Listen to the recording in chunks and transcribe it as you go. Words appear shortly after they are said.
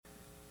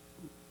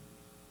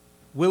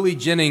Willie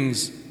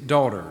Jennings'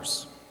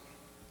 daughters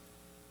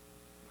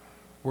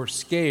were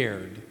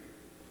scared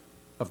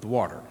of the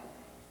water.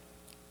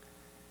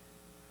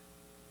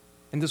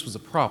 And this was a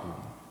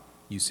problem,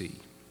 you see.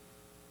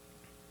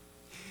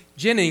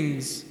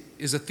 Jennings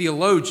is a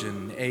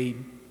theologian, a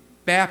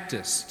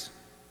Baptist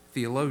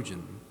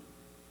theologian.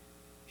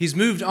 He's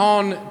moved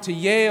on to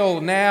Yale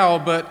now,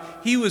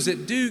 but he was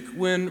at Duke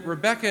when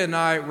Rebecca and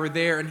I were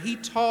there, and he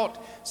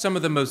taught some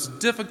of the most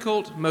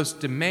difficult, most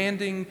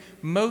demanding,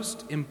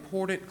 most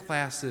important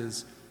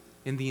classes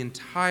in the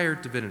entire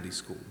divinity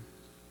school.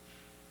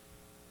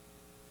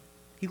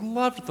 He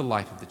loved the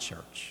life of the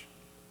church.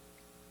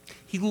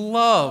 He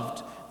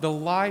loved the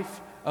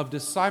life of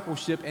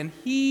discipleship, and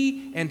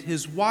he and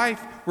his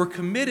wife were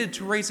committed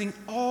to raising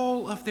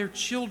all of their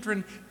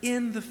children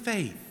in the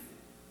faith.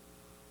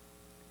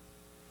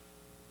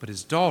 But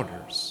his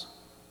daughters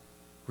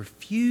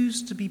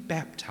refused to be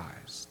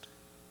baptized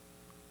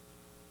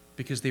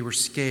because they were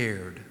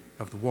scared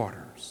of the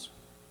waters.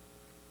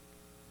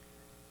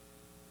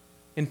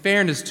 In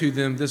fairness to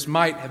them, this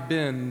might have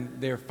been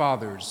their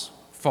father's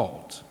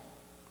fault.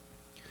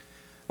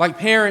 Like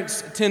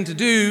parents tend to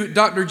do,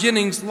 Dr.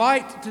 Jennings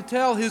liked to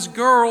tell his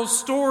girls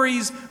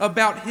stories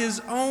about his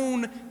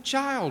own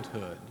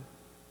childhood.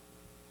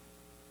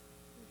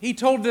 He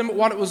told them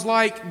what it was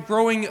like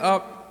growing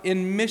up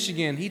in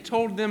Michigan. He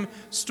told them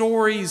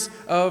stories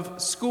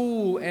of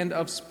school and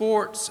of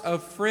sports,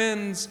 of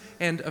friends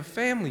and of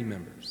family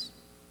members.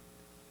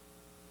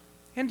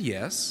 And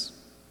yes,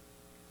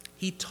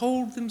 he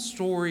told them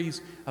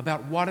stories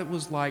about what it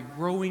was like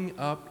growing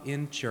up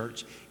in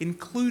church,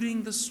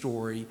 including the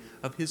story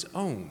of his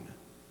own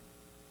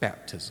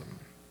baptism.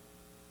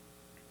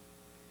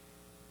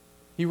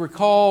 He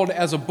recalled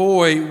as a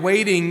boy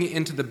wading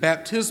into the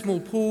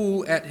baptismal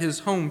pool at his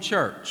home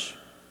church.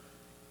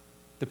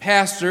 The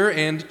pastor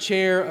and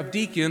chair of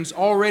deacons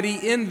already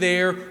in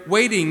there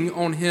waiting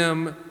on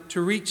him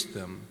to reach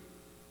them.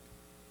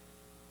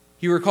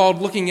 He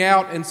recalled looking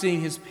out and seeing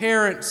his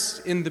parents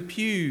in the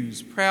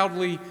pews,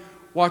 proudly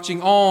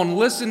watching on,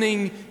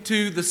 listening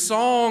to the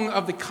song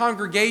of the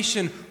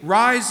congregation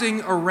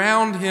rising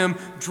around him,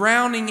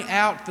 drowning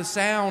out the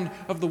sound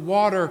of the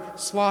water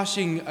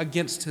sloshing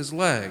against his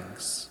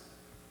legs.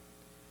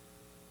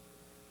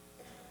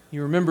 He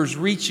remembers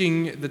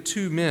reaching the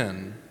two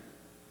men.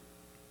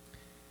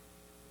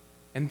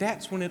 And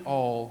that's when it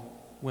all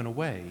went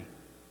away.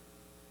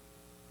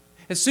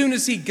 As soon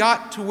as he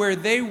got to where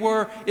they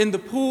were in the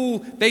pool,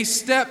 they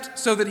stepped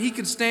so that he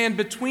could stand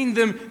between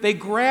them. They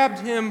grabbed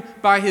him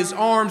by his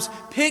arms,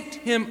 picked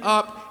him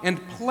up,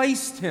 and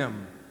placed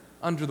him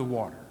under the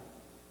water,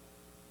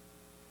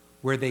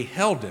 where they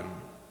held him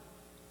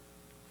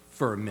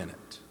for a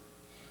minute.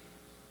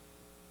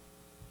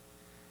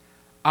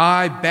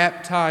 "I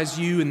baptize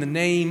you in the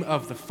name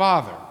of the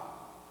Father,"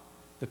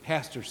 the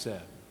pastor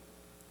said.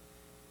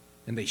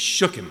 And they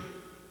shook him.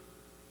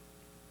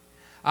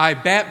 "I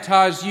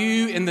baptize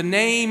you in the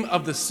name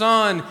of the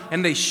Son,"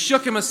 and they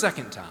shook him a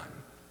second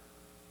time.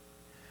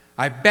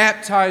 "I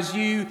baptize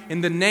you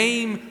in the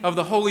name of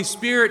the Holy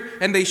Spirit,"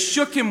 and they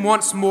shook him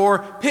once more,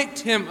 picked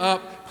him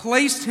up,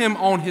 placed him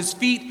on his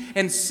feet,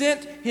 and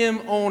sent him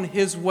on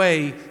his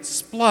way,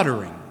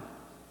 spluttering,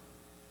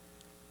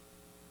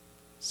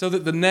 so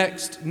that the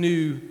next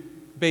new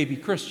baby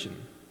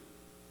Christian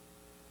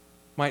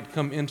might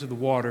come into the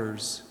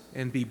waters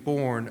and be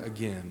born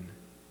again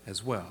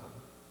as well.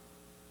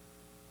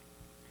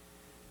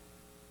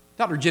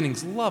 Dr.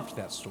 Jennings loved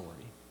that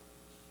story.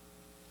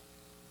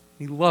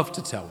 He loved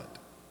to tell it.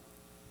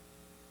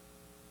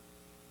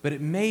 But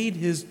it made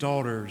his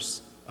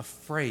daughters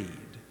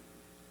afraid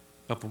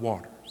of the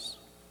waters.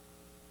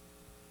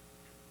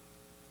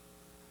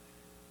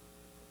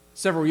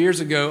 Several years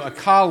ago, a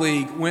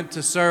colleague went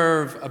to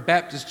serve a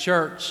Baptist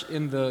church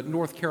in the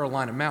North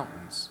Carolina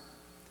mountains.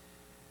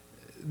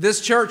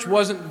 This church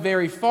wasn't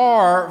very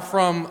far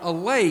from a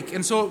lake,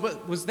 and so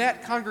it was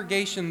that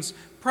congregation's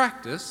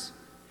practice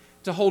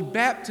to hold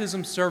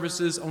baptism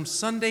services on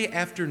Sunday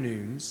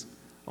afternoons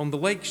on the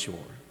lake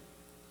shore.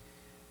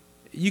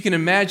 You can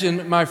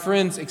imagine my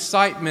friend's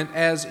excitement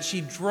as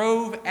she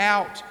drove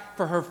out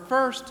for her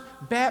first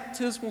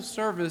baptismal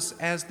service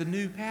as the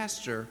new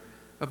pastor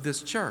of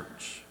this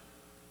church.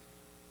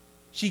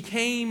 She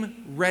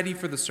came ready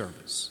for the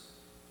service,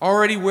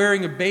 already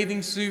wearing a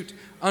bathing suit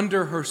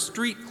under her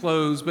street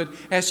clothes, but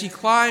as she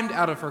climbed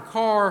out of her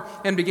car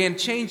and began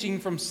changing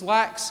from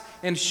slacks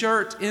and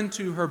shirt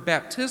into her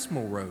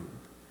baptismal robe,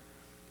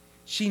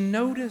 she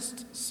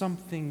noticed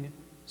something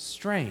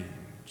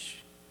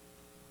strange.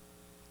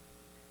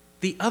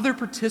 The other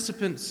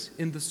participants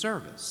in the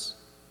service,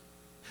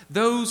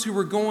 those who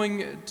were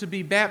going to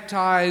be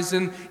baptized,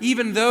 and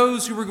even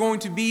those who were going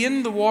to be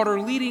in the water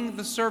leading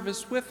the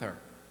service with her,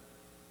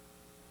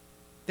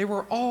 they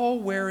were all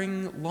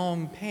wearing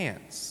long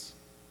pants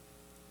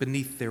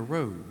beneath their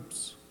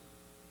robes.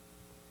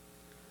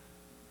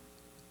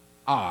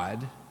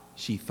 Odd,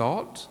 she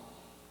thought,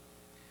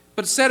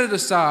 but set it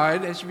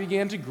aside as she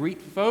began to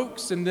greet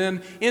folks and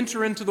then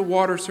enter into the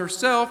waters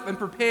herself and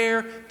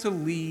prepare to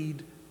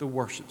lead the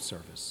worship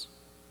service.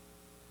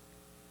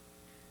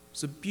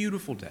 was a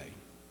beautiful day.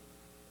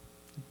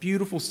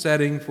 Beautiful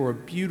setting for a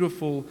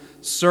beautiful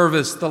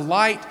service. The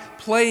light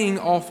playing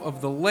off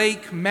of the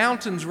lake,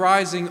 mountains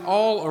rising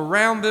all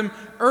around them,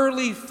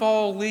 early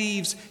fall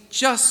leaves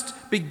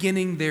just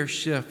beginning their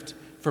shift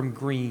from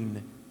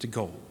green to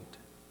gold.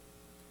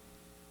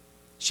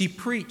 She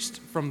preached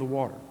from the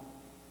water,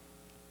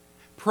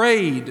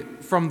 prayed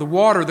from the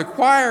water. The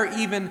choir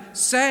even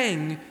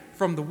sang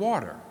from the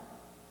water.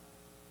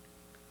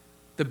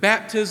 The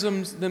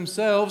baptisms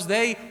themselves,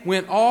 they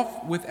went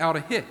off without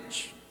a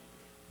hitch.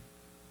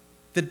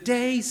 The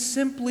day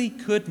simply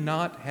could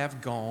not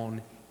have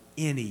gone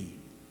any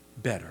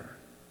better.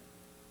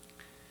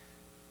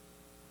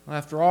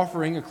 After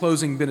offering a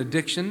closing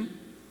benediction,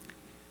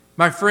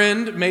 my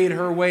friend made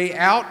her way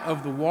out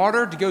of the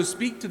water to go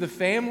speak to the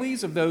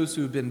families of those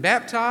who had been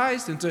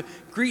baptized and to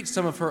greet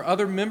some of her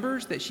other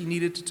members that she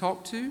needed to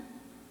talk to.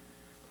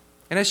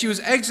 And as she was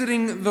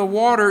exiting the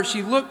water,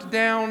 she looked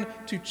down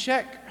to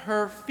check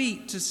her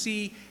feet to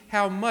see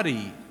how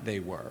muddy they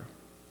were.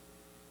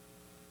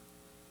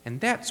 And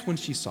that's when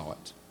she saw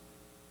it.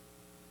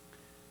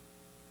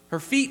 Her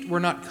feet were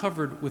not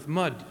covered with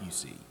mud, you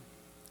see.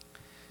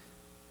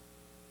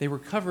 They were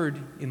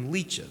covered in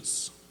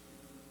leeches,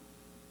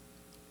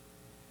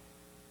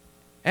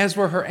 as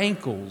were her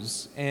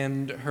ankles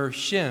and her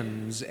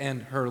shins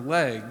and her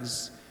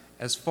legs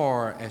as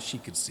far as she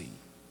could see.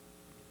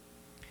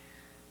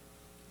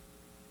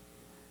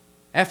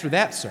 After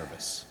that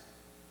service,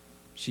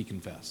 she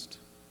confessed,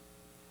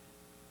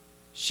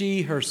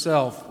 she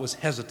herself was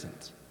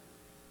hesitant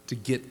to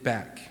get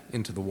back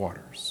into the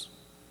waters.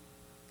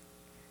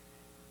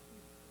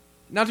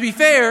 Now, to be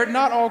fair,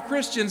 not all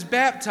Christians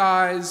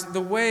baptize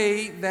the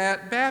way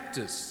that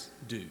Baptists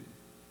do.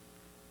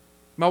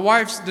 My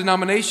wife's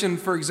denomination,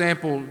 for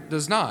example,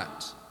 does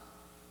not.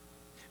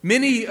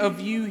 Many of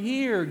you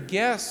here,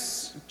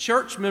 guests,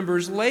 church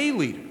members, lay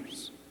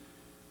leaders,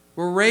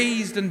 were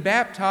raised and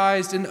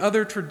baptized in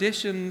other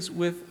traditions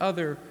with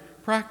other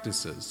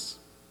practices.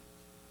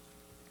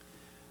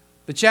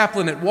 The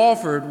chaplain at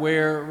Walford,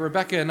 where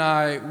Rebecca and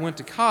I went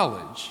to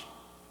college,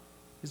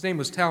 his name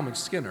was Talmadge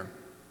Skinner.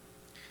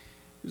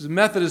 He was a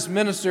Methodist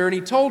minister, and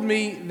he told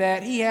me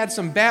that he had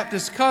some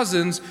Baptist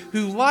cousins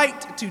who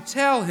liked to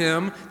tell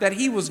him that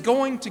he was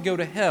going to go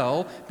to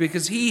hell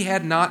because he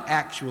had not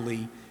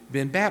actually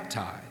been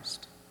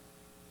baptized.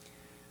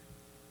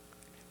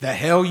 "The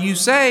hell you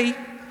say,"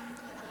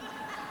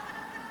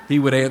 he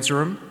would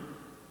answer him.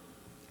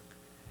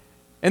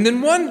 And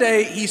then one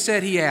day he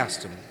said he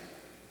asked him,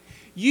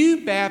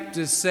 "You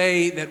Baptists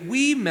say that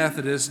we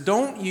Methodists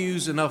don't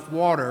use enough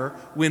water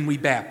when we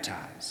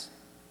baptize.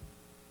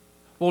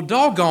 Well,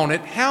 doggone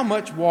it, how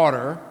much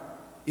water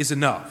is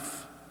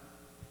enough?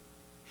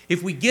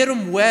 If we get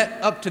them wet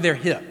up to their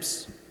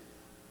hips,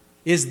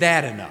 is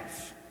that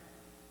enough?"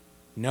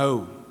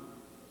 "No,"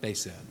 they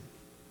said.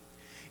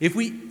 If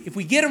we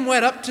get them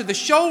wet up to the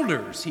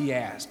shoulders," he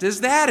asked,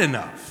 "is that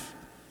enough?"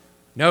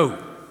 "No,"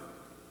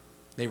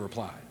 they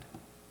replied.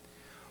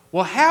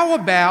 "Well, how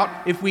about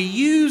if we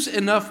use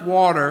enough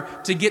water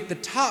to get the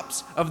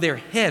tops of their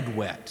head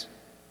wet?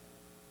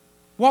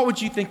 What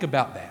would you think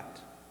about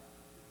that?"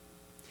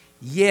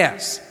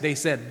 "Yes," they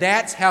said,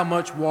 "that's how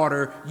much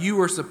water you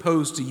are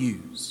supposed to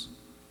use."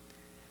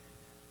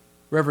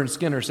 Reverend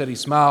Skinner said he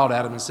smiled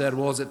at him and said,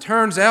 "Well, as it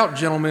turns out,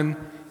 gentlemen,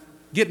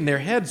 getting their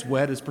heads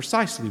wet is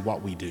precisely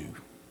what we do."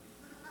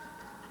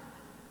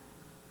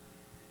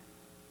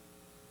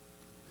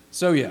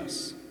 So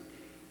yes,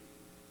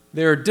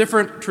 there are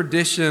different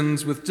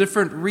traditions with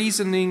different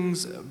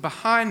reasonings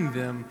behind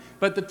them,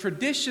 but the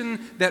tradition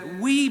that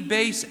we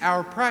base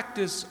our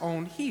practice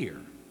on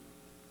here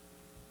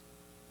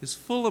is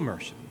full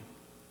immersion,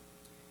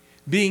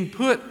 being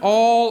put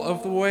all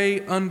of the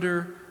way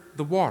under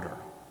the water.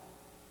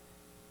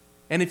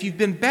 And if you've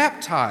been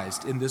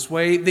baptized in this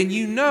way, then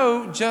you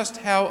know just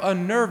how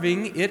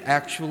unnerving it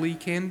actually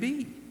can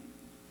be.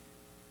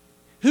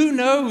 Who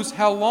knows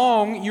how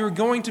long you're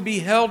going to be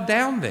held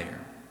down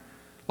there,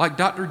 like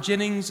Dr.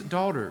 Jennings'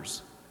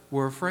 daughters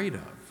were afraid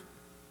of?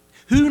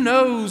 Who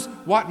knows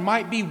what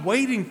might be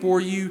waiting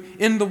for you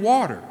in the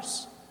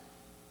waters,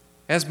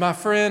 as my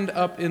friend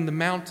up in the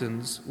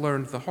mountains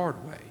learned the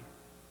hard way?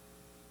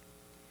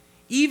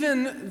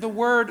 Even the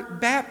word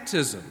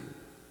baptism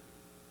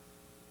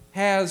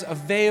has a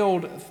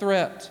veiled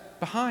threat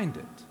behind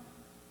it.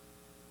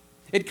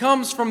 It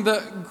comes from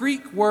the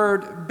Greek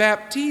word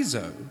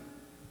baptizo.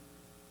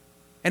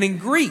 And in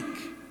Greek,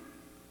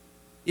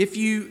 if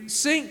you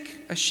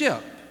sink a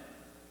ship,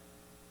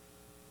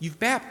 you've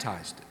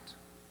baptized it.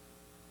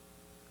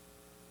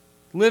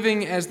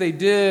 Living as they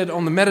did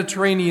on the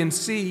Mediterranean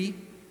Sea,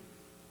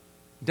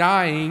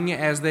 dying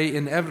as they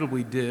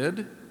inevitably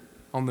did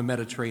on the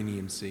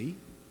Mediterranean Sea,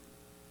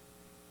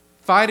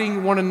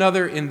 fighting one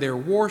another in their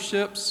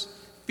warships,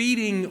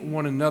 feeding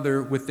one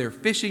another with their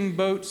fishing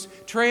boats,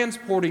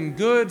 transporting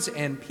goods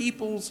and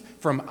peoples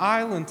from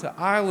island to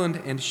island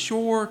and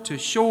shore to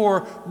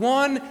shore,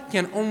 one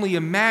can only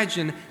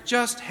imagine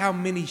just how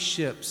many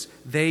ships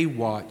they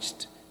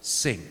watched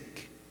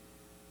sink.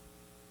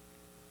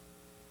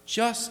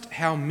 just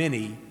how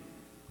many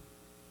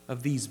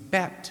of these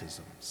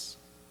baptisms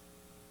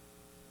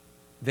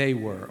they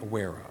were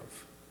aware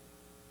of.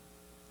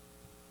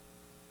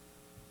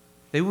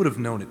 They would have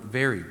known it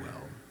very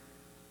well.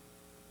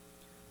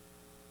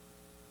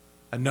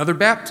 Another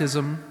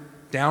baptism,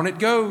 down it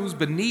goes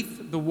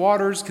beneath the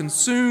waters,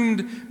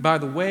 consumed by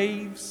the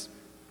waves,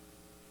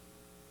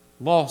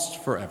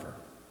 lost forever.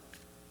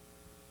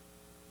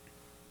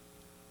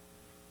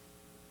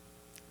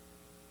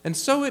 And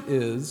so it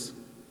is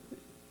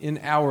in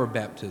our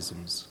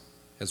baptisms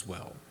as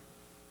well.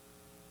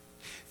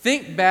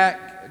 Think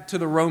back to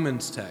the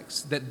Romans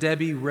text that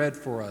Debbie read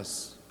for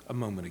us a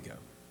moment ago.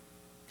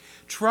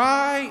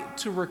 Try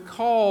to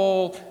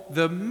recall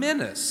the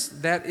menace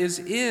that is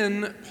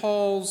in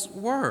Paul's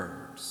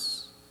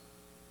words.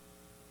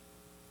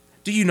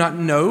 Do you not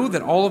know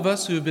that all of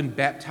us who have been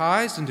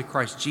baptized into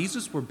Christ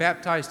Jesus were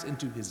baptized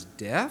into his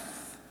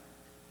death?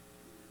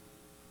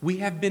 We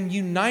have been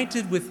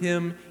united with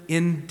him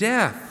in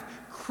death,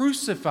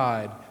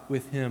 crucified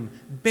with him,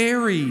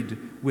 buried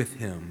with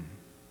him,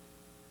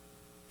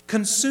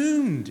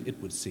 consumed,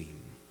 it would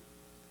seem,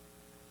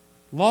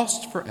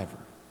 lost forever.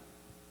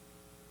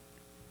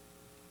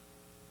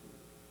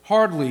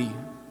 Hardly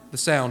the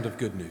sound of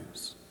good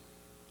news.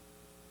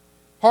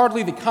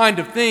 Hardly the kind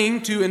of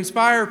thing to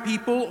inspire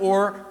people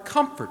or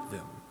comfort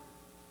them.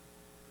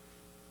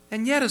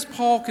 And yet, as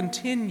Paul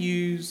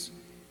continues,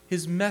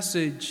 his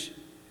message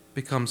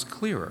becomes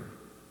clearer.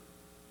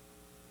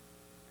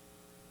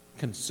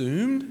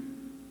 Consumed?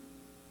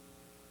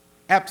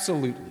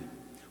 Absolutely.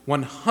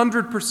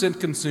 100%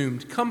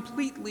 consumed,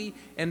 completely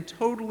and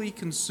totally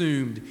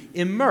consumed,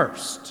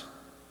 immersed,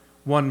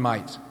 one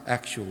might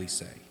actually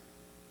say.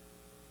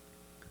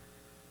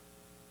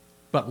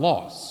 But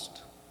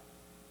lost?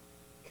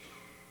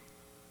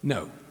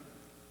 No,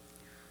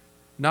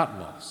 not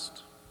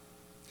lost.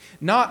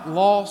 Not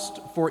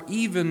lost for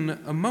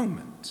even a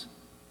moment.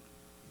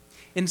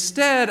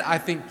 Instead, I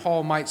think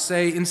Paul might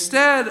say,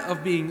 instead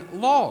of being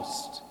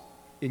lost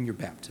in your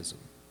baptism,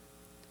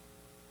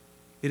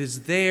 it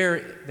is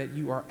there that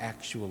you are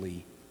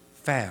actually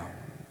found.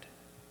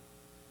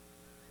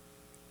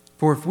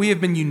 For if we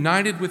have been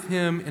united with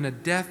him in a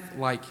death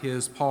like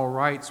his, Paul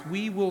writes,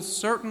 we will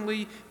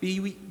certainly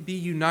be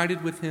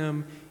united with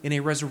him in a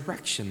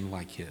resurrection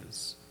like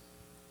his.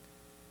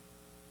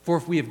 For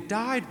if we have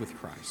died with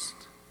Christ,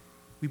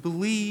 we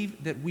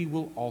believe that we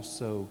will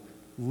also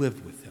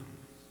live with him.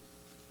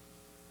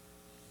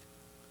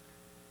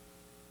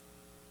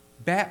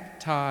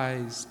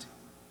 Baptized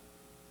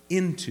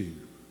into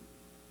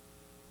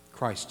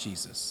Christ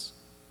Jesus,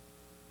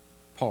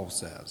 Paul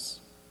says.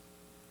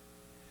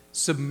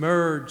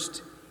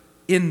 Submerged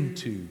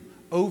into,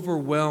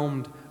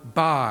 overwhelmed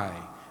by,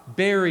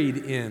 buried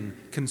in,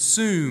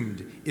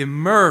 consumed,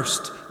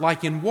 immersed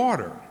like in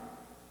water,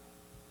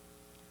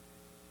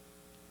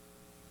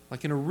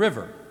 like in a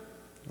river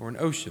or an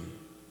ocean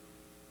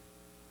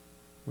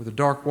or the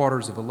dark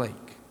waters of a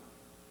lake.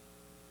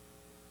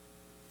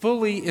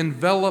 Fully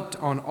enveloped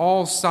on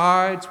all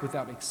sides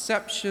without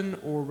exception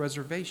or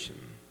reservation.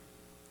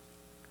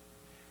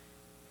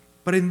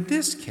 But in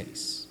this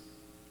case,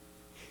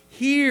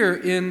 here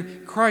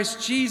in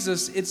Christ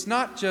Jesus, it's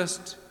not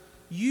just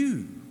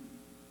you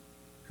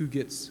who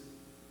gets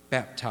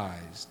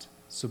baptized,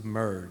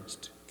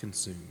 submerged,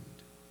 consumed.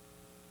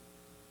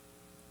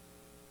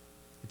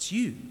 It's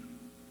you.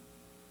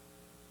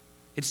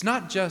 It's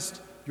not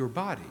just your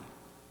body.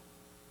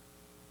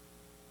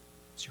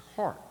 It's your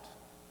heart.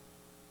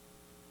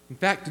 In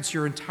fact, it's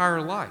your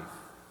entire life.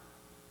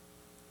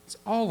 It's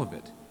all of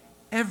it.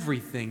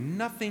 Everything.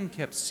 Nothing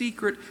kept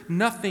secret.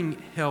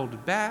 Nothing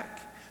held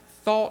back.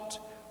 Thought,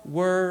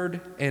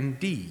 word, and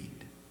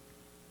deed,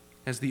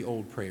 as the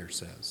old prayer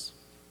says.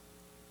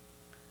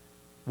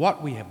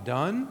 What we have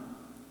done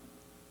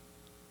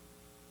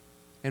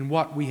and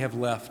what we have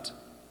left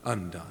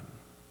undone.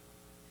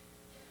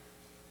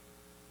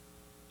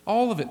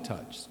 All of it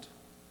touched.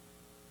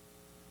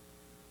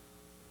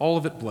 All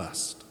of it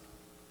blessed.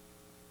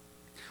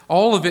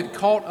 All of it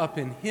caught up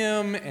in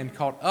him and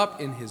caught up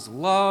in his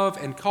love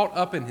and caught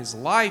up in his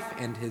life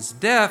and his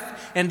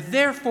death, and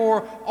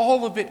therefore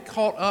all of it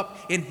caught up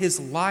in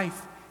his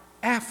life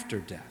after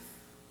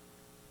death.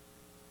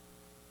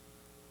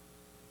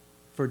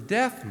 For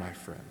death, my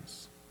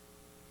friends,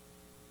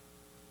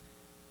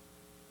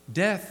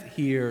 death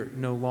here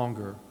no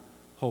longer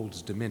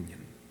holds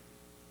dominion.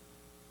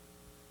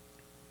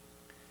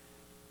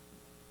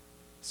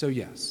 So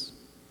yes,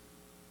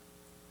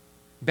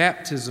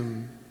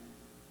 baptism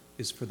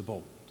is for the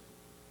bold.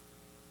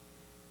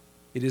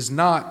 It is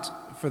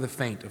not for the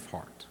faint of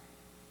heart.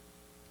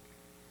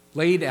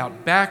 Laid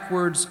out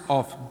backwards,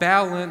 off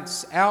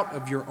balance, out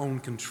of your own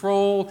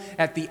control,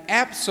 at the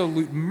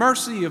absolute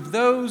mercy of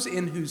those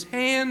in whose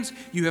hands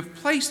you have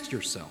placed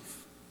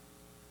yourself.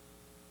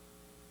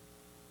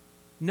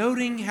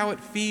 Noting how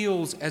it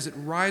feels as it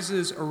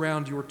rises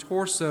around your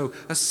torso,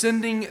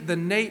 ascending the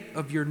nape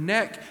of your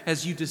neck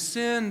as you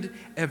descend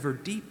ever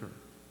deeper.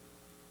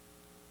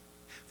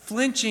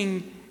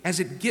 Flinching as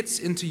it gets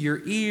into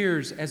your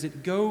ears, as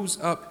it goes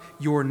up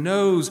your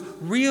nose,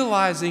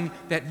 realizing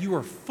that you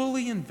are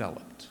fully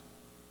enveloped,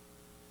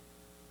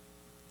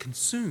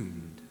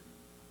 consumed,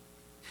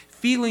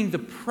 feeling the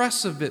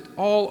press of it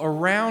all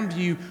around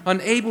you,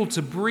 unable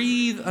to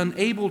breathe,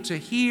 unable to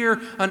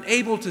hear,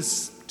 unable to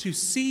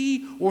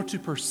see or to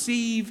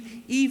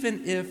perceive,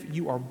 even if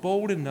you are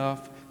bold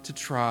enough to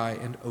try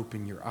and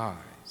open your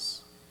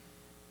eyes.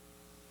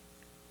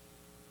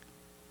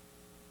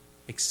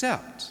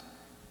 Except,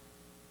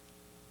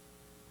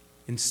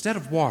 instead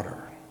of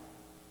water,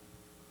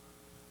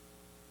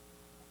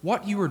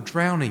 what you are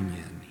drowning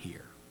in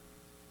here,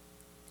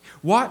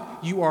 what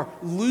you are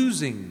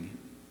losing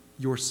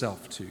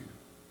yourself to,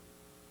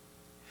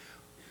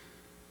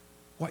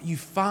 what you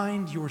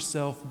find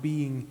yourself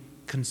being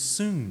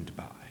consumed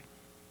by,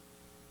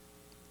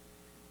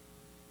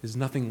 is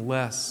nothing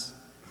less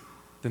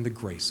than the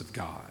grace of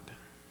God.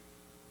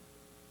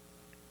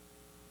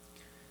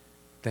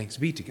 Thanks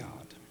be to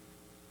God.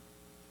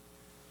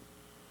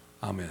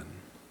 Amen.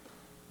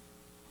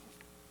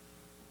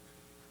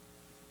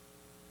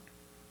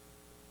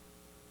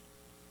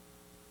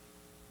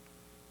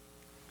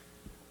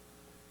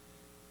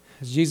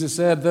 As Jesus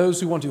said, those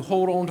who want to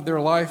hold on to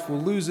their life will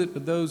lose it,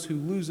 but those who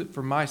lose it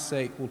for my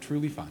sake will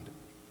truly find it.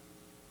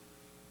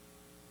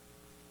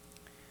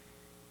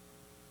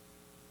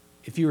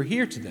 If you are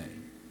here today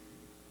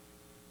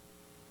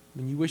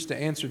and you wish to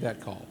answer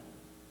that call,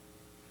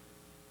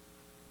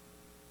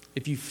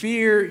 if you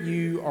fear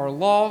you are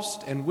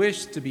lost and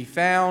wish to be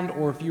found,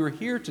 or if you are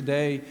here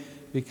today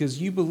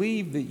because you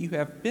believe that you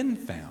have been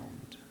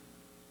found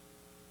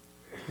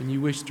and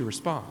you wish to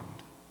respond,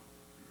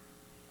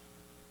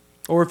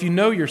 or if you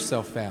know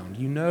yourself found,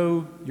 you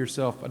know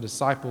yourself a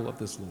disciple of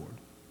this Lord,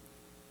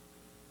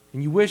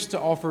 and you wish to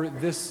offer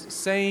this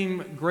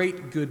same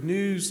great good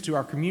news to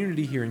our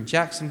community here in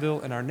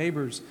Jacksonville and our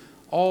neighbors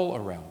all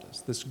around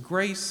us, this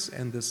grace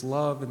and this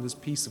love and this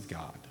peace of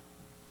God,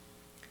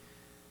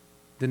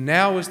 then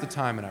now is the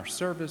time in our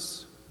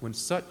service when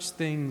such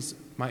things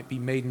might be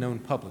made known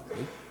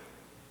publicly,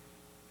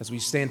 as we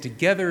stand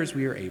together as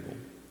we are able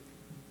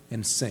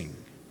and sing.